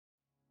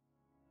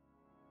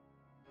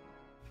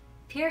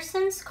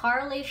Pearson's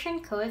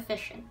correlation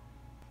coefficient.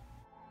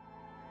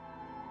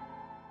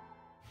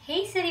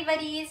 Hey City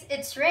Buddies,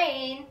 it's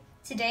Reine.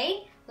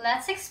 Today,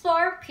 let's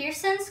explore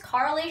Pearson's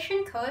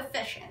correlation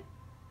coefficient.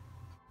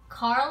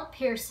 Karl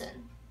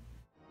Pearson.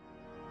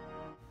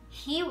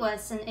 He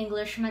was an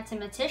English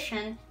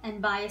mathematician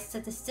and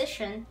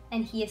biostatistician,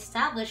 and he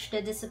established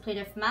the discipline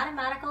of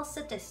mathematical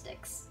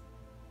statistics.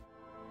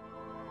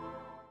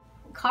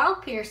 Karl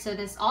Pearson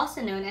is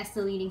also known as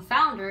the leading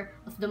founder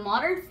of the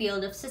modern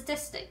field of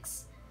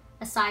statistics.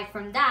 Aside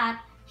from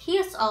that, he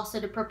is also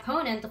the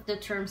proponent of the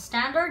term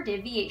standard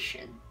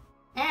deviation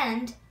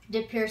and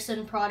the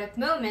Pearson product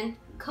moment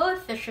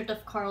coefficient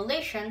of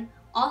correlation,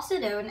 also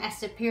known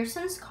as the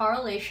Pearson's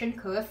correlation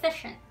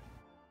coefficient.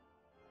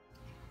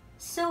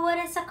 So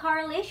what is a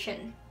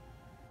correlation?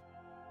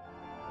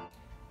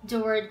 The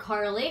word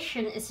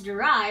correlation is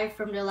derived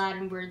from the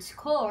Latin words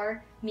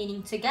cor,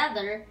 meaning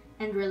together,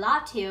 and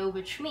relatio,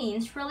 which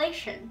means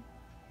relation.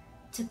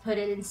 To put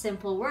it in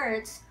simple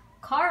words,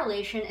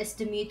 correlation is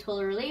the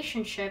mutual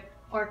relationship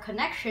or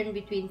connection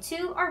between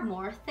two or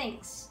more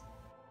things.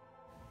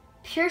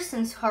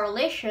 Pearson's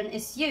correlation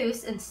is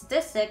used in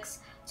statistics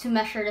to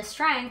measure the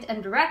strength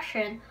and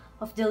direction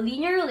of the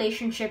linear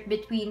relationship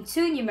between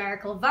two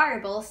numerical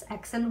variables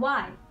x and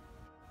y.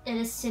 It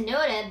is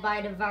denoted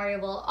by the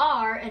variable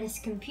r and is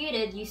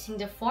computed using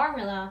the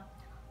formula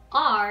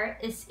r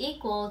is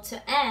equal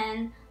to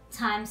n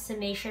times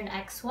summation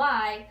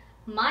xy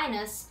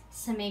minus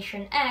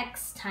summation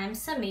x times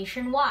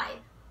summation y,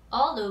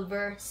 all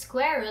over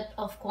square root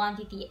of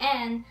quantity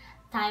n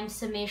times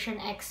summation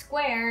x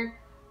squared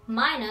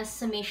minus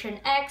summation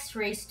x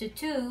raised to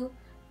 2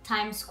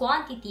 times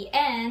quantity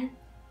n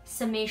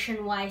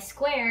summation y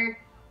squared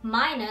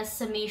minus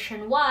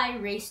summation y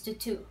raised to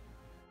 2,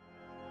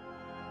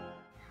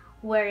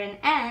 wherein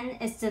n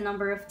is the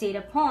number of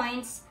data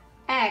points,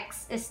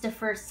 x is the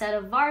first set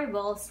of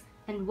variables,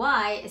 and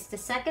y is the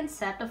second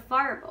set of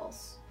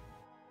variables.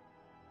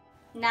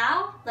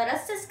 Now, let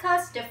us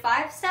discuss the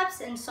 5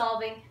 steps in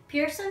solving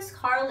Pearson's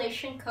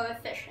correlation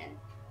coefficient.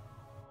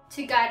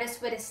 To guide us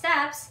with the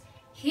steps,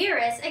 here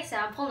is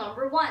example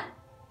number 1.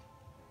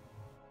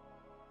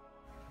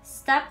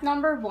 Step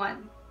number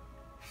 1.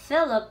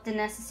 Fill up the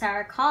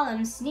necessary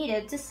columns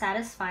needed to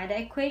satisfy the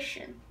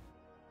equation.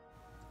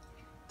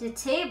 The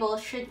table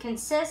should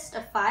consist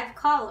of 5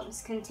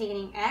 columns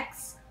containing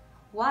x,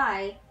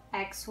 y,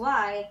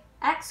 xy,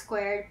 x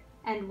squared,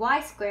 and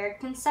y squared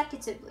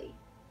consecutively.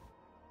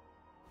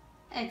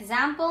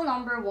 Example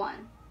number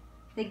 1.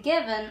 The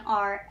given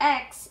are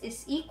x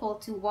is equal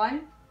to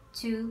 1,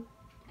 2,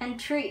 and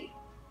 3.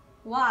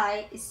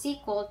 Y is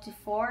equal to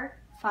 4,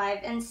 5,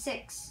 and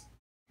 6.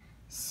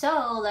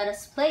 So let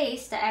us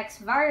place the x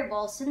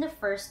variables in the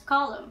first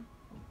column,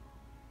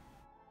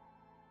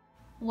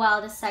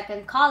 while the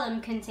second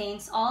column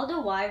contains all the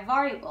y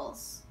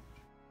variables.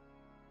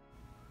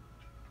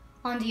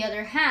 On the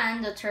other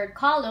hand, the third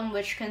column,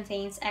 which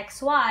contains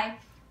xy,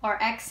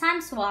 or x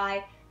times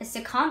y, is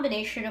the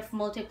combination of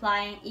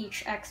multiplying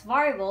each x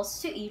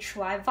variables to each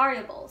y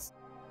variables.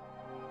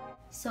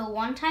 So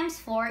 1 times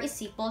 4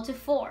 is equal to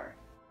 4,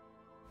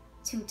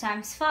 2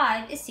 times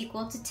 5 is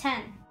equal to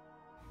 10,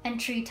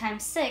 and 3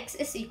 times 6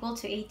 is equal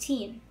to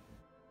 18.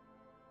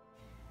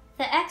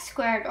 The x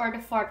squared, or the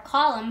fourth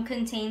column,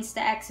 contains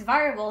the x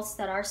variables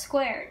that are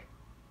squared,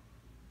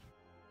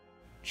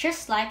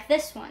 just like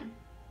this one.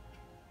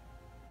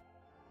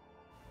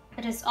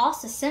 It is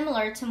also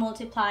similar to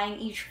multiplying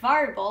each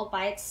variable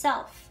by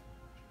itself.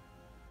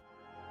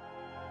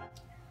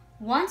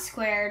 1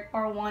 squared,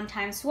 or 1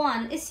 times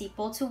 1, is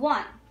equal to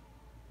 1.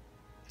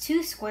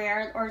 2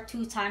 squared, or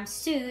 2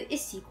 times 2,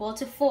 is equal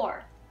to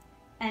 4.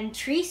 And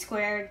 3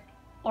 squared,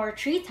 or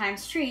 3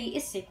 times 3,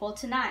 is equal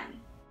to 9.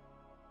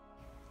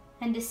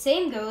 And the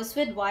same goes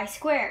with y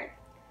squared.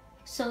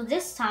 So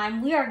this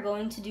time we are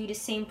going to do the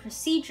same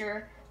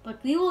procedure,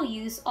 but we will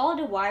use all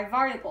the y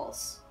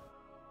variables,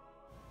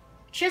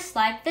 just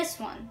like this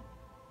one.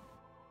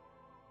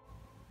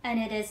 And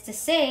it is the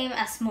same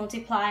as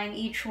multiplying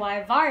each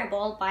y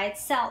variable by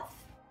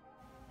itself.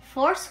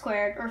 4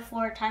 squared, or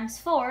 4 times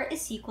 4,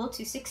 is equal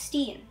to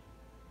 16.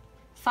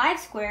 5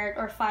 squared,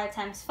 or 5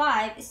 times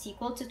 5, is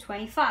equal to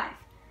 25.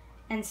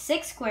 And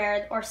 6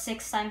 squared, or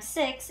 6 times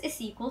 6, is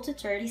equal to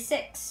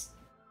 36.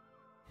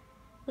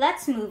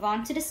 Let's move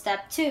on to the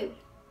step 2.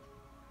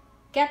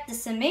 Get the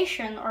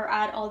summation, or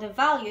add all the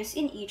values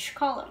in each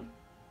column.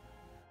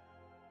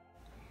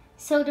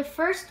 So the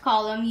first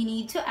column you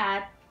need to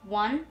add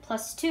 1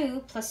 plus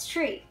 2 plus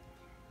 3.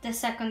 The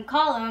second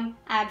column,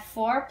 add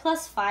 4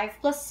 plus 5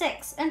 plus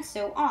 6, and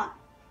so on.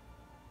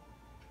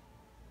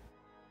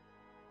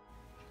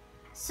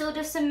 So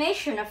the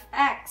summation of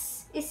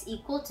x is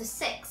equal to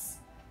 6.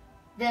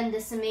 Then the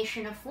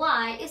summation of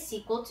y is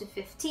equal to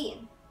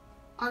 15.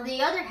 On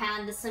the other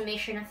hand, the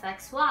summation of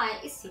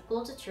xy is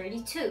equal to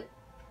 32,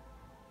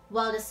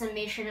 while the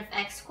summation of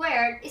x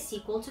squared is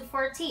equal to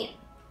 14.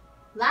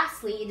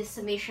 Lastly, the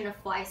summation of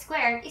y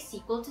squared is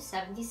equal to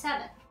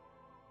 77.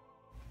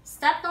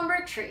 Step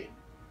number 3.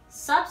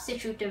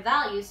 Substitute the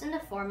values in the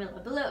formula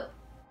below.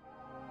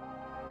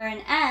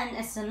 wherein n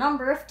is the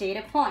number of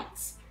data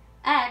points,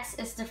 x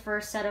is the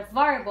first set of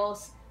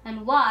variables,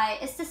 and y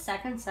is the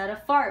second set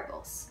of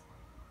variables.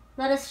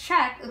 Let us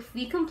check if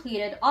we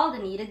completed all the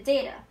needed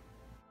data.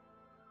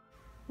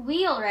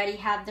 We already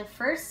have the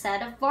first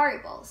set of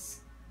variables.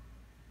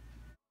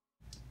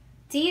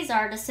 These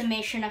are the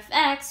summation of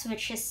x,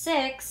 which is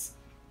 6,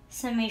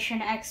 summation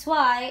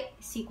xy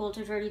is equal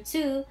to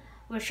 32,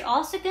 which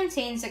also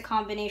contains a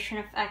combination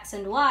of x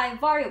and y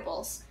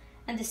variables,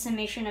 and the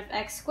summation of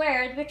x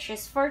squared, which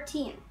is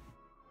 14.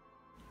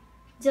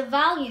 The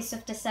values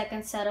of the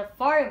second set of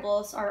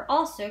variables are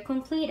also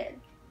completed.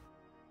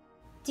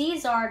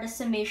 These are the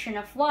summation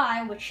of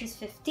y, which is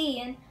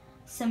 15,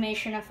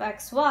 summation of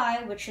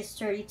xy, which is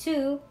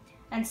 32,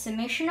 and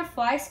summation of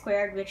y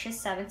squared, which is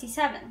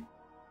 77.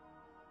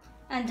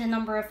 And the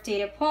number of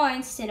data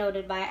points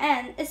denoted by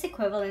n is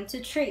equivalent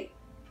to 3.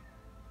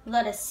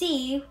 Let us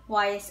see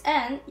why is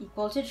n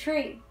equal to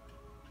 3.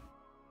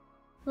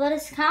 Let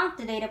us count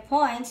the data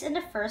points in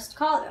the first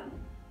column.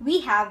 We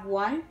have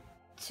 1,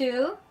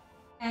 2,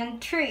 and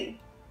 3.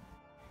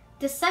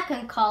 The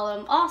second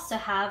column also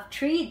have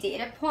 3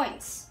 data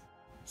points.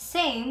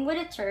 Same with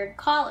the third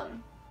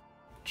column.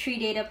 3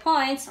 data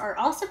points are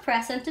also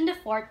present in the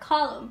fourth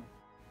column.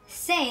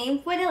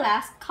 Same with the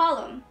last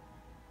column.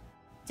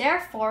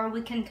 Therefore,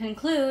 we can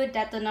conclude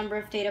that the number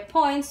of data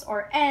points,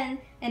 or n,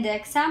 in the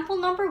example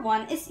number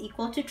 1 is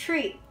equal to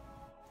 3.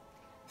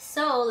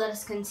 So let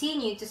us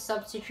continue to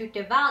substitute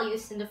the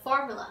values in the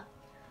formula.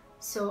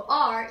 So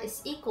r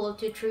is equal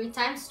to 3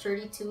 times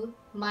 32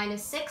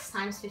 minus 6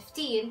 times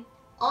 15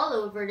 all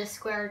over the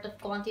square root of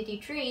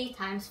quantity 3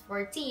 times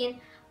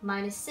 14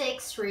 minus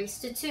 6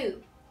 raised to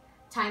 2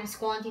 times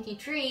quantity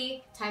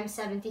 3 times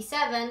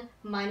 77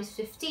 minus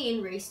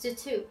 15 raised to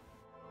 2.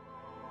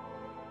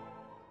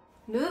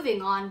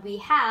 Moving on, we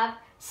have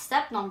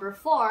step number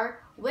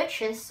 4,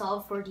 which is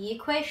solve for the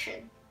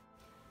equation.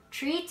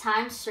 3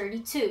 times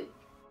 32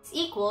 is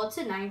equal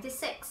to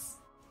 96.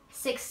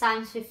 6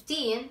 times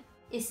 15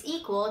 is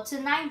equal to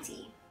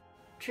 90.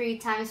 3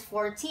 times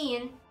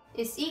 14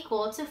 is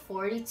equal to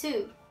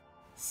 42.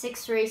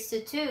 6 raised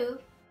to 2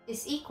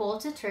 is equal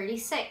to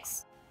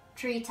 36.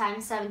 3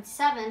 times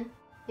 77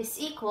 is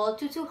equal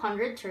to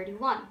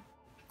 231.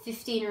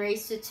 15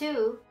 raised to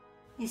 2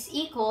 is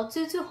equal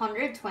to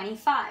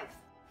 225.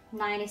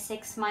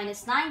 96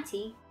 minus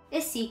 90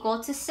 is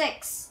equal to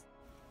 6.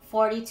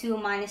 42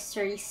 minus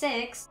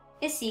 36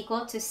 is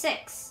equal to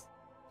 6.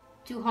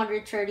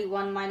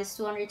 231 minus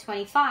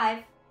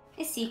 225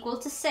 is equal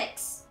to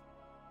 6.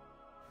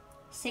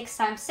 6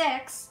 times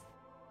 6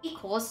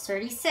 equals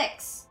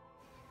 36.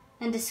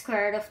 And the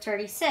square root of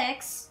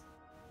 36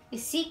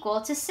 is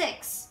equal to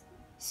 6.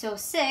 So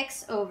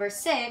 6 over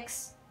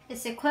 6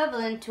 is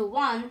equivalent to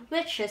 1,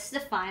 which is the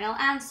final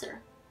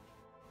answer.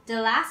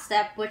 The last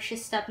step, which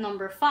is step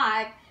number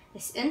 5,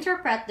 is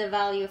interpret the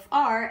value of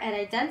r and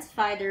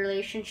identify the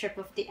relationship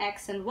of the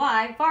x and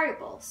y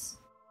variables.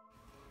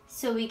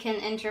 So we can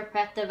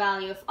interpret the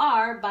value of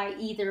r by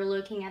either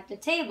looking at the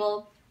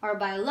table or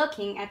by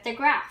looking at the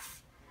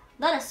graph.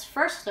 Let us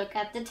first look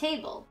at the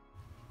table.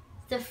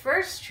 The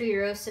first 3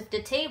 rows of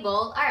the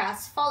table are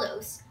as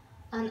follows.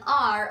 An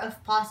r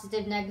of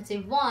positive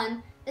negative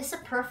 1 is a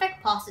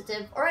perfect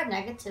positive or a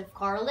negative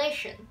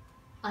correlation.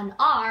 An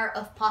r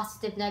of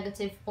positive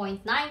negative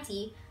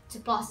 0.90 to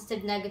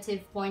positive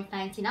negative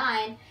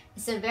 0.99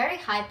 is a very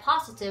high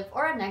positive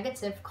or a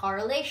negative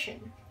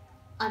correlation.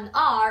 An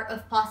r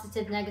of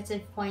positive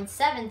negative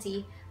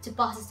 0.70 to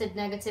positive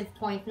negative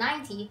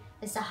 0.90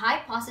 is a high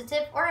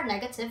positive or a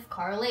negative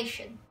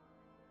correlation.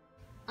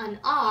 An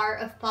r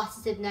of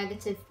positive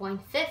negative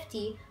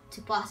 0.50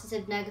 to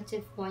positive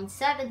negative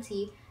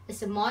 0.70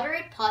 is a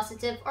moderate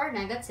positive or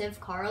negative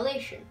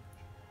correlation.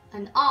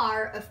 An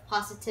r of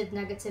positive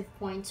negative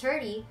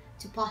 0.30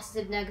 to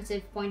positive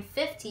negative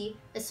 0.50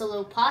 is a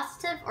low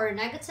positive or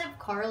negative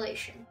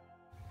correlation.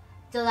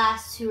 The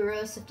last 2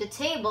 rows of the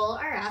table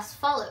are as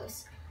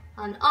follows.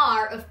 An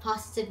r of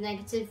positive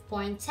negative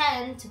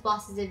 0.10 to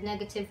positive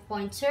negative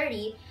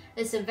 0.30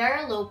 is a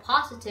very low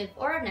positive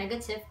or a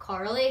negative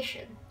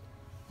correlation.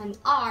 An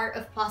r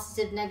of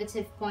positive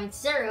negative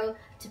 0.0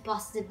 to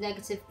positive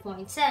negative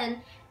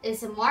 0.10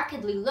 is a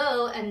markedly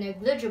low and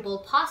negligible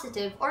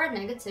positive or a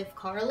negative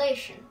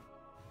correlation.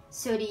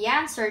 So the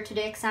answer to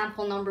the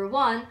example number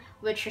 1,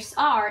 which is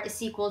r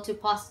is equal to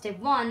positive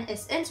 1,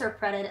 is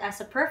interpreted as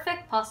a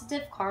perfect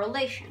positive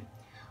correlation,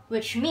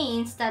 which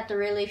means that the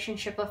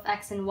relationship of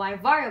x and y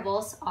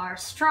variables are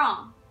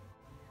strong.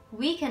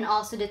 We can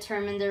also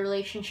determine the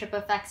relationship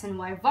of x and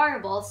y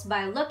variables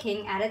by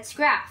looking at its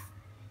graph.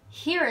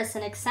 Here is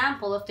an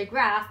example of the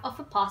graph of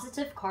a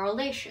positive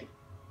correlation.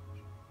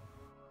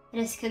 It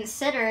is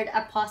considered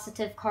a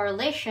positive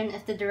correlation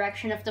if the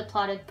direction of the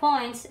plotted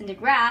points in the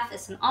graph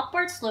is an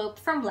upward slope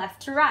from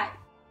left to right.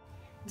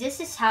 This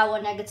is how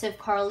a negative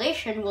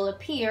correlation will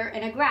appear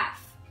in a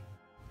graph.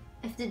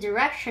 If the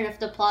direction of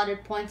the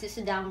plotted points is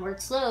a downward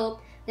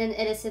slope, then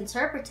it is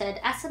interpreted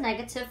as a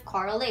negative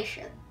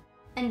correlation.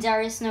 And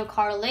there is no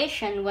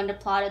correlation when the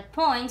plotted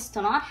points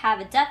do not have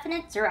a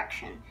definite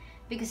direction,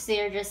 because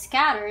they are just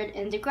scattered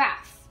in the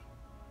graph.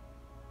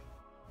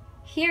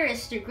 Here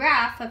is the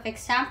graph of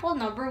example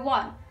number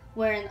 1,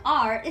 wherein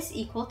r is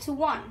equal to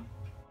 1.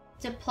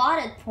 The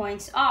plotted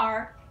points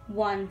are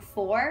 1,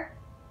 4,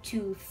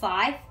 2,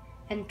 5,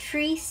 and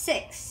 3,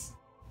 6.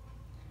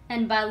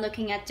 And by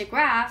looking at the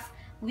graph,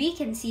 we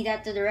can see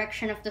that the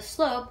direction of the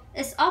slope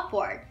is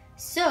upward,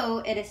 so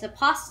it is a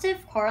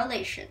positive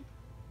correlation.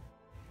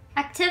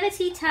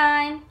 Activity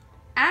time!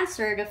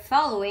 Answer the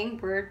following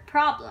word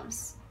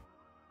problems.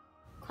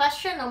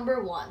 Question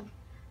number 1.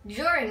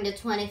 During the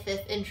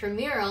 25th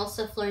intramurals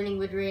of Learning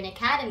with Reine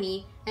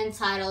Academy,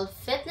 entitled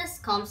Fitness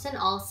Comes in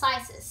All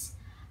Sizes,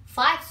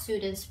 5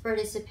 students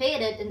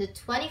participated in the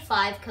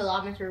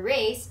 25-kilometer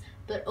race,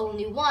 but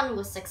only one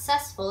was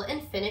successful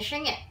in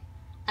finishing it,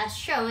 as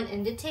shown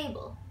in the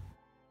table.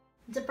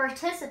 The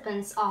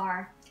participants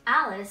are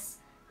Alice,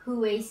 who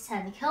weighs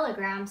 10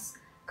 kilograms,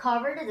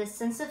 covered a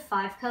distance of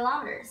 5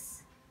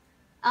 kilometers.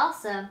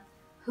 Elsa,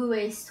 who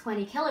weighs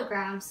 20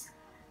 kilograms,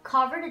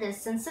 covered a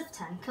distance of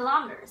 10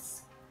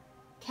 kilometers.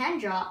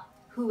 Kendra,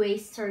 who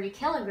weighs 30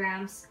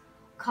 kilograms,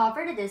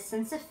 covered a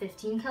distance of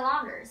 15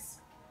 kilometers.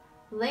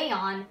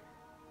 Leon,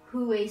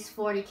 who weighs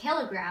 40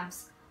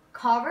 kilograms,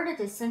 covered a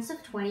distance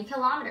of 20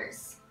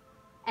 kilometers.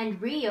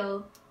 And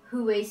Rio,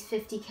 who weighs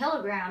 50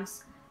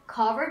 kilograms,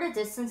 covered a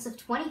distance of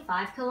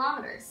 25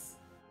 kilometers.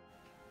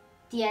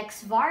 The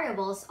x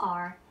variables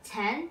are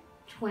 10,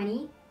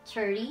 20,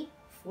 30,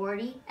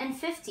 40, and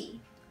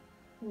 50,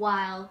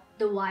 while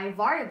the y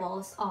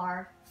variables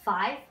are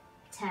 5,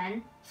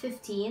 10,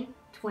 15,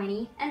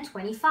 20, and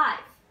 25.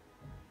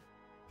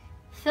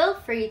 Feel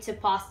free to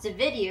pause the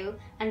video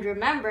and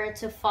remember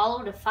to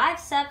follow the 5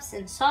 steps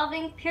in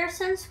solving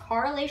Pearson's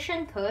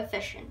correlation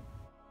coefficient.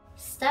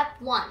 Step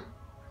 1.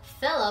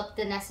 Fill up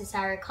the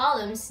necessary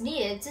columns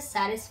needed to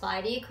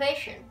satisfy the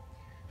equation.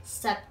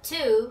 Step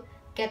 2.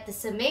 Get the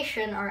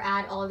summation or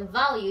add all the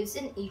values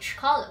in each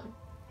column.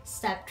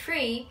 Step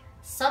 3.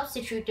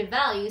 Substitute the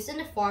values in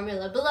the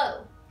formula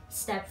below.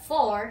 Step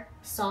 4.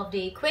 Solve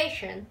the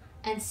equation.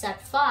 And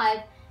Step 5.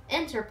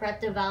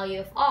 Interpret the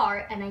value of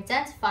r and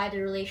identify the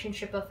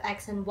relationship of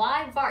x and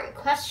y variables.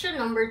 Question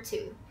number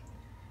 2.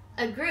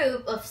 A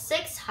group of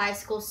 6 high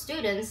school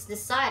students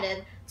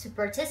decided to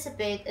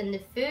participate in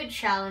the food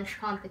challenge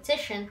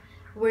competition,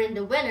 wherein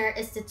the winner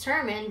is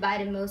determined by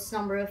the most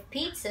number of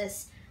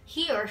pizzas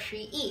he or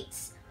she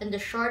eats in the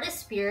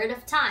shortest period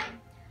of time.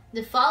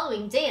 The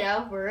following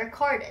data were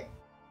recorded.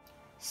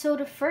 So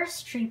the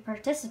first 3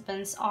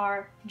 participants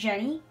are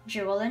Jenny,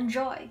 Joel, and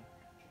Joy.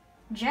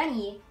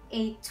 Jenny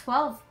ate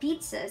 12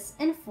 pizzas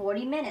in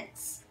 40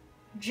 minutes.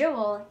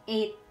 Joel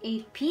ate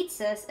 8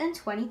 pizzas in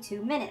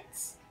 22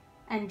 minutes.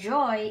 And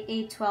Joy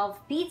ate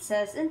 12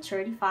 pizzas in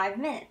 35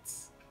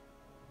 minutes.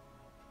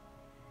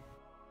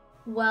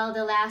 While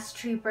the last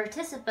 3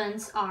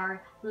 participants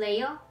are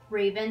Leah,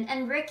 Raven,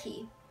 and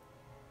Ricky.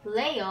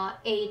 Leah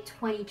ate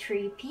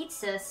 23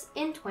 pizzas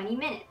in 20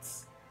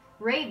 minutes.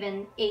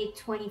 Raven ate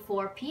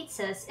 24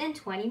 pizzas in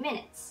 20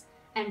 minutes.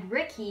 And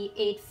Ricky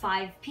ate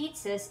 5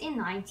 pizzas in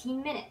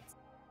 19 minutes.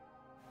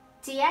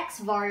 The x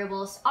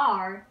variables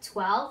are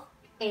 12,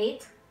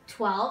 8,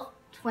 12,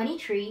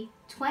 23,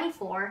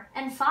 24,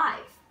 and 5,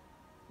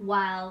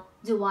 while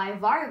the y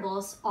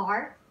variables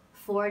are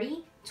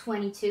 40,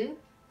 22,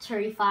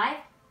 35,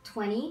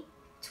 20,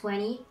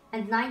 20,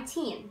 and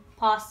 19.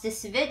 Pause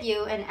this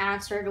video and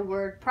answer the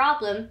word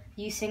problem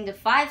using the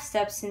 5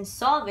 steps in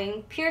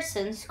solving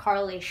Pearson's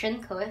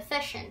correlation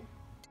coefficient.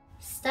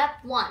 Step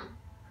 1.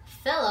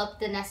 Fill up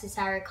the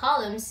necessary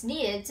columns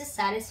needed to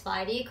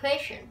satisfy the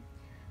equation.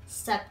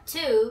 Step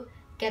 2.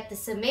 Get the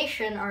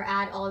summation or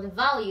add all the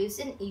values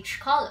in each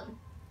column.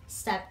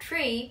 Step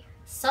 3.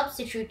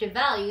 Substitute the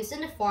values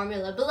in the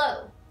formula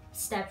below.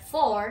 Step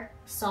 4.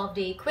 Solve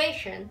the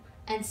equation.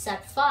 And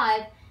Step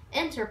 5.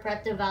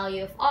 Interpret the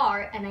value of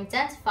r and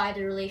identify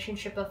the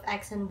relationship of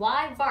x and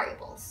y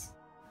variables.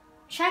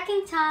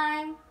 Checking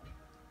time!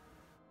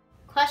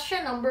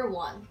 Question number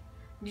 1.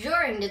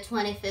 During the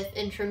 25th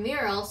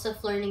intramurals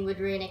of Learning with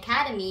Reine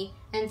Academy,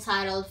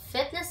 entitled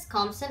Fitness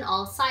Comes in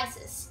All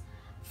Sizes,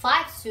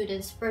 5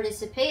 students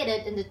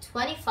participated in the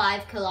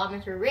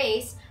 25-kilometer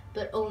race,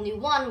 but only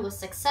one was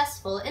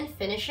successful in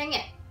finishing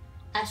it,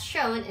 as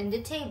shown in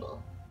the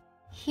table.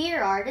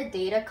 Here are the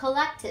data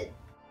collected.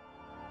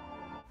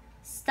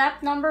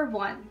 Step number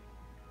 1.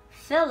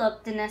 Fill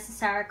up the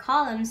necessary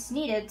columns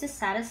needed to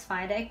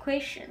satisfy the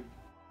equation.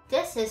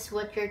 This is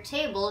what your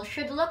table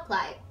should look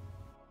like.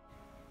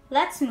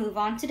 Let's move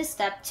on to the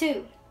step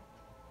 2.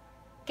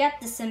 Get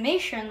the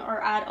summation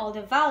or add all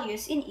the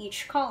values in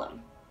each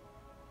column.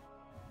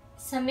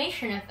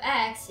 Summation of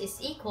x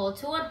is equal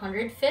to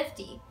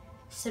 150.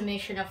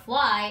 Summation of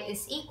y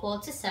is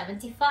equal to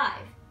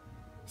 75.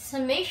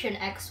 Summation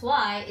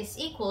xy is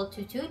equal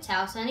to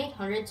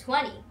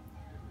 2,820,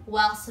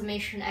 while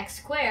summation x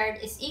squared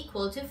is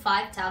equal to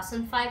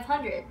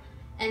 5,500,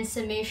 and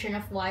summation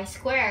of y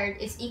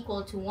squared is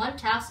equal to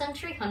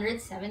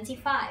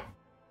 1,375.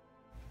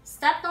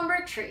 Step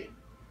number 3.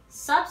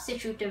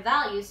 Substitute the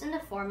values in the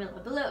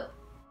formula below.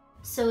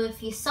 So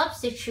if you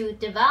substitute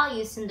the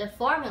values in the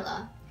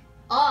formula,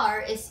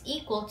 R is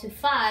equal to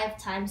 5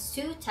 times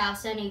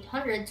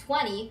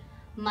 2,820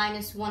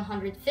 minus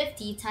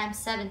 150 times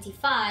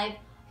 75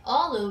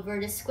 all over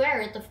the square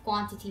root of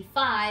quantity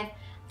 5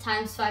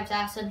 times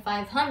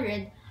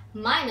 5,500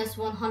 minus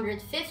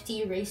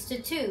 150 raised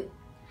to 2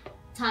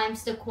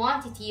 times the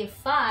quantity of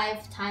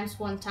 5 times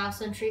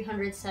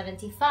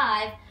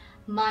 1,375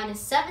 minus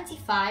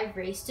 75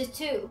 raised to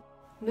 2.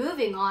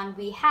 Moving on,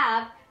 we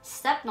have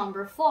step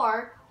number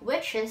 4,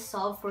 which is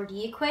solve for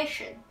the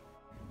equation.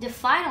 The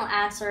final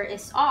answer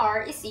is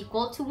R is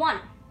equal to 1.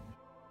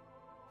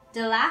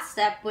 The last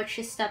step, which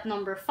is step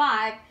number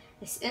 5,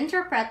 is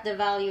interpret the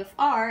value of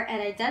R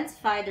and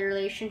identify the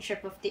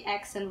relationship of the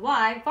x and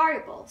y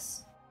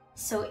variables.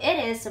 So it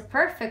is a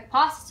perfect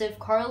positive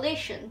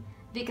correlation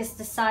because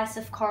the size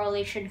of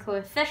correlation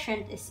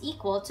coefficient is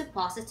equal to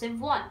positive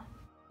 1.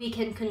 We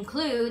can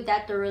conclude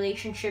that the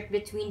relationship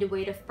between the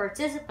weight of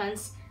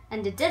participants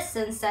and the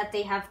distance that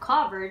they have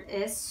covered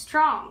is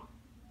strong.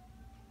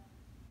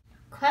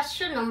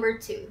 Question number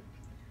 2.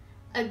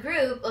 A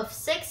group of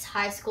 6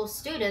 high school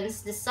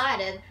students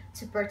decided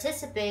to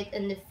participate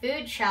in the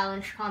food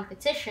challenge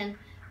competition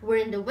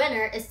wherein the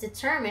winner is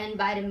determined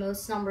by the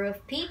most number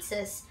of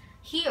pizzas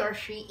he or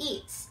she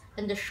eats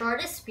in the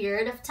shortest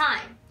period of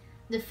time.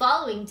 The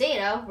following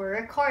data were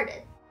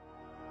recorded.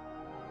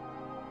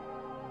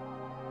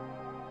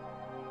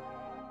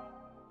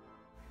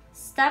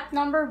 Step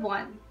number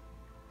 1.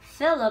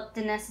 Fill up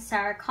the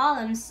necessary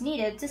columns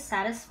needed to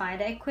satisfy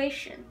the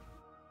equation.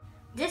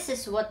 This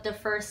is what the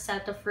first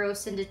set of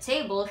rows in the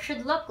table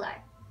should look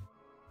like.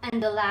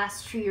 And the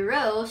last 3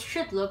 rows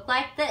should look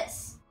like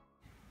this.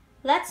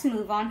 Let's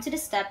move on to the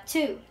step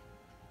 2.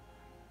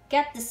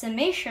 Get the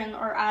summation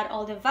or add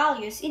all the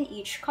values in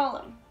each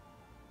column.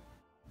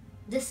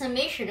 The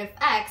summation of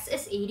x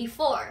is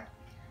 84.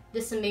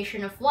 The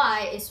summation of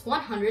y is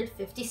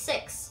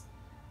 156.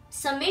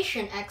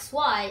 Summation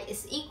xy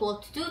is equal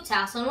to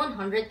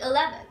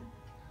 2,111.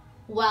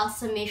 While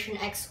summation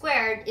x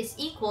squared is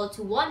equal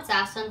to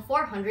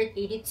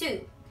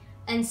 1,482,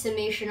 and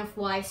summation of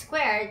y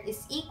squared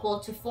is equal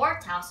to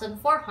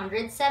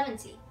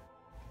 4,470.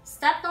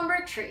 Step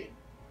number 3.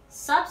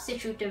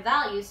 Substitute the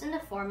values in the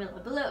formula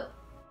below.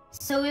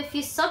 So if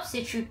you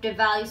substitute the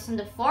values in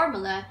the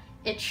formula,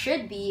 it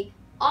should be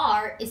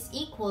R is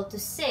equal to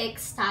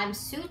 6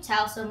 times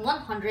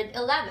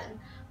 2,111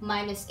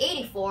 minus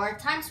 84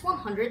 times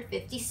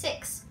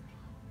 156.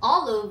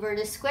 All over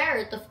the square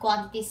root of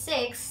quantity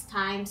 6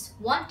 times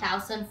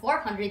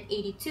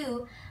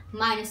 1,482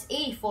 minus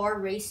 84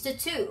 raised to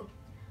 2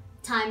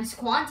 times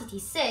quantity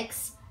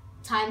 6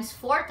 times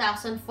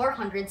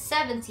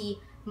 4,470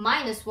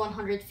 minus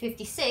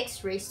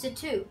 156 raised to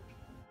 2.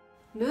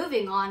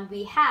 Moving on,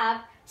 we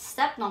have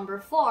step number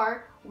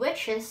 4,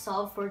 which is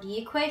solve for the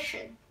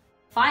equation.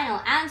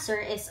 Final answer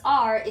is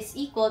R is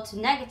equal to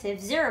negative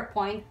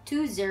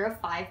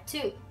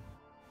 0.2052.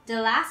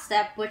 The last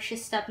step, which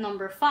is step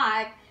number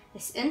 5,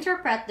 is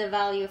interpret the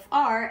value of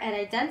R and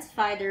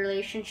identify the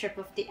relationship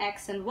of the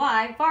x and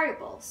y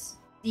variables.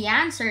 The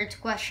answer to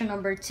question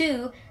number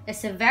 2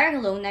 is a very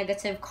low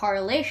negative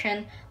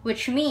correlation,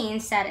 which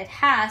means that it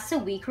has a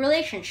weak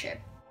relationship.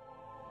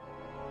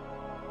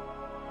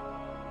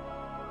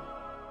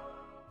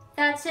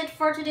 That's it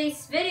for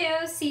today's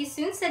video. See you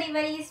soon, study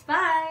buddies.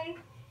 Bye!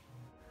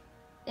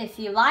 If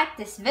you liked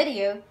this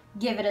video,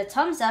 give it a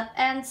thumbs up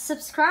and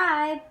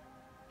subscribe!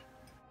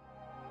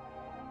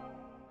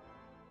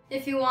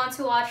 If you want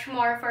to watch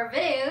more of our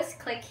videos,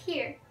 click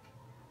here.